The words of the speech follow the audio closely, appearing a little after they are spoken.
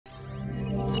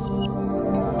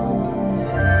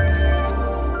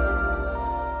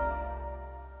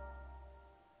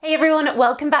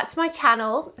welcome back to my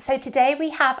channel. So today we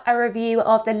have a review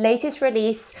of the latest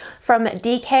release from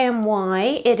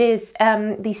DKNY. It is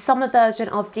the summer version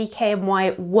of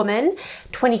DKNY Woman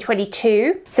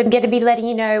 2022. So I'm going to be letting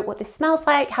you know what this smells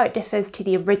like, how it differs to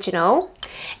the original.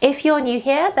 If you're new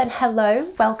here, then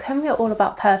hello, welcome. We're all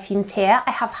about perfumes here.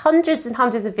 I have hundreds and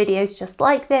hundreds of videos just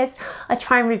like this. I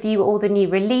try and review all the new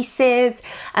releases.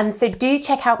 So do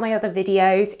check out my other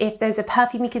videos. If there's a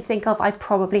perfume you can think of, I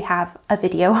probably have a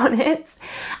video on it.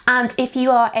 And if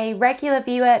you are a regular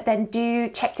viewer, then do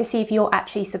check to see if you're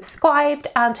actually subscribed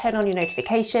and turn on your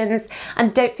notifications.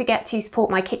 And don't forget to support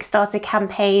my Kickstarter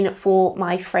campaign for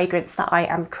my fragrance that I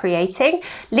am creating.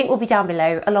 Link will be down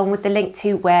below, along with the link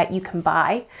to where you can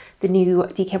buy the new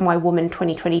DKNY Woman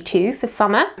 2022 for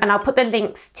summer. And I'll put the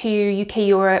links to UK,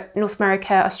 Europe, North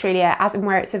America, Australia, as and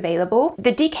where it's available.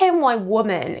 The DKNY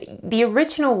Woman, the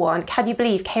original one, can you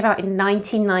believe, came out in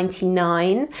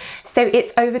 1999. So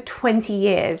it's over 20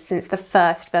 years since the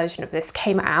first version of this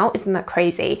came out. Isn't that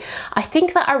crazy? I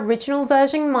think that original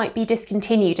version might be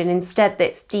discontinued, and instead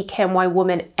it's DKNY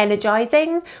Woman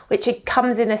Energizing, which it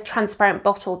comes in this transparent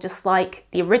bottle just like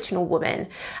the original Woman.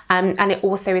 And it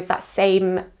also is that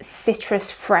same citrus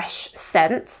fresh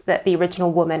scent that the original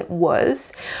Woman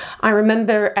was. I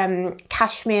remember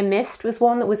Cashmere Mist was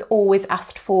one that was always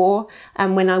asked for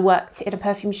when I worked in a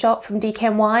perfume shop from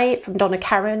DKNY, from Donna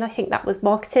Karan, I think that was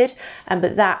marketed,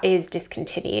 but that is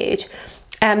discontinued.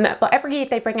 But every year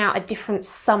they bring out a different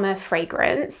summer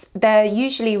fragrance. They're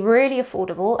usually really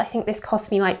affordable. I think this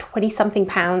cost me like 20 something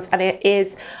pounds, and it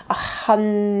is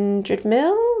 100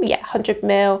 ml. Yeah, 100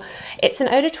 ml. It's an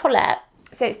eau de toilette.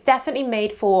 So it's definitely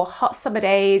made for hot summer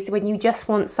days when you just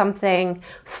want something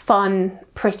fun,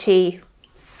 pretty,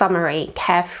 summery,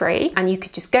 carefree. And you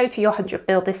could just go through your 100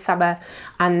 ml this summer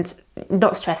and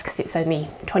not stress because it's only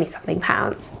 20 something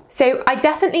pounds. So I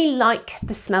definitely like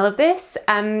the smell of this.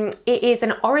 It is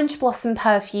an orange blossom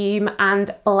perfume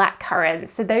and blackcurrant.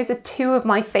 So those are two of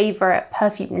my favorite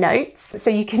perfume notes. So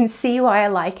you can see why I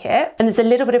like it. And there's a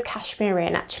little bit of cashmere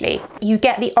in actually. You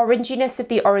get the oranginess of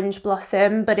the orange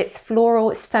blossom, but it's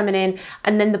floral, it's feminine.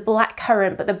 And then the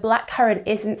blackcurrant, but the blackcurrant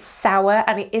isn't sour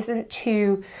and it isn't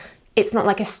too, it's not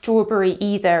like a strawberry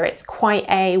either. It's quite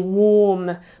a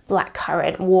warm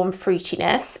blackcurrant, warm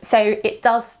fruitiness. So it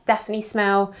does definitely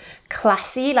smell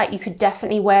classy. Like you could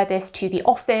definitely wear this to the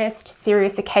office, to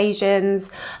serious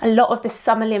occasions. A lot of the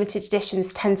summer limited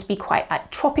editions tend to be quite like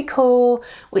tropical,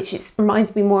 which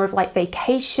reminds me more of like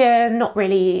vacation, not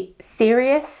really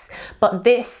serious. But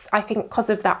this, I think because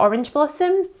of that orange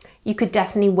blossom, you could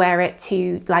definitely wear it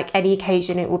to like any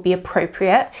occasion. It would be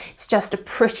appropriate. It's just a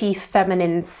pretty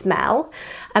feminine smell.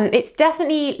 It's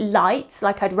definitely light.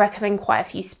 Like I'd recommend quite a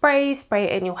few sprays, spray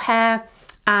it in your hair,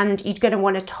 and you're gonna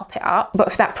wanna top it up.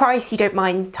 But for that price, you don't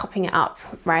mind topping it up,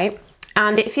 right?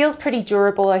 And it feels pretty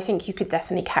durable. I think you could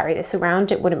definitely carry this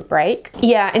around. It wouldn't break.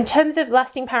 Yeah, in terms of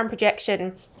lasting power and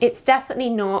projection, it's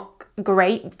definitely not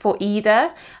great for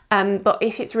either. But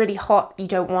if it's really hot, you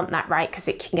don't want that, right? Because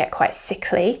it can get quite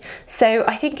sickly. So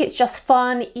I think it's just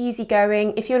fun,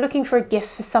 easygoing. If you're looking for a gift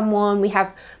for someone, we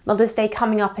have Mother's Day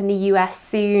coming up in the US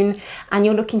soon, and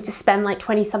you're looking to spend like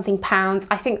 20 something pounds,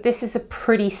 I think this is a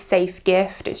pretty safe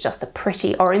gift. It's just a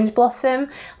pretty orange blossom,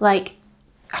 like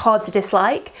hard to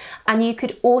dislike. And you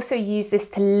could also use this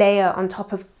to layer on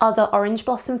top of other orange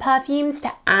blossom perfumes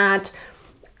to add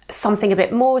something a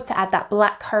bit more, to add that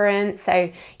blackcurrant. So,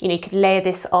 you know, you could layer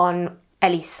this on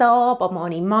Elie Saab,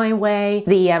 Armani My Way,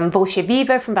 the Volce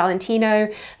Viva from Valentino,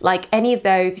 like any of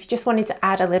those. If you just wanted to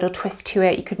add a little twist to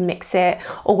it, you could mix it,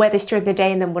 or wear this during the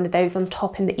day and then one of those on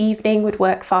top in the evening would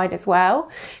work fine as well.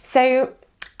 So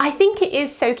I think it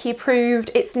is Soki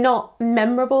approved. It's not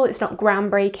memorable, it's not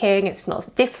groundbreaking, it's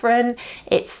not different,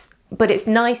 but it's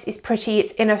nice, it's pretty,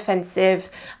 it's inoffensive,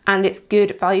 and it's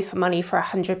good value for money for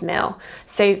 100 ml.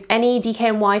 So any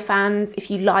DKNY fans, if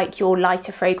you like your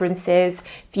lighter fragrances,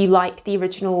 if you like the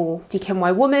original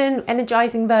DKNY Woman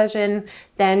energizing version,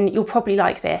 then you'll probably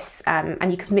like this, and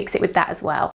you can mix it with that as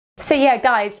well. So yeah,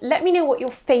 guys, let me know what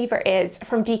your favorite is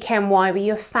from DKNY. Were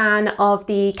you a fan of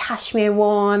the cashmere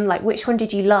one? Like, which one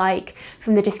did you like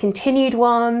from the discontinued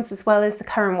ones as well as the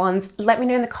current ones? Let me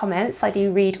know in the comments. I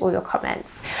do read all your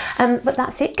comments. But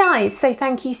that's it, guys. So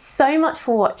thank you so much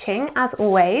for watching, as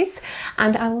always,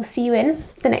 and I will see you in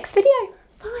the next video.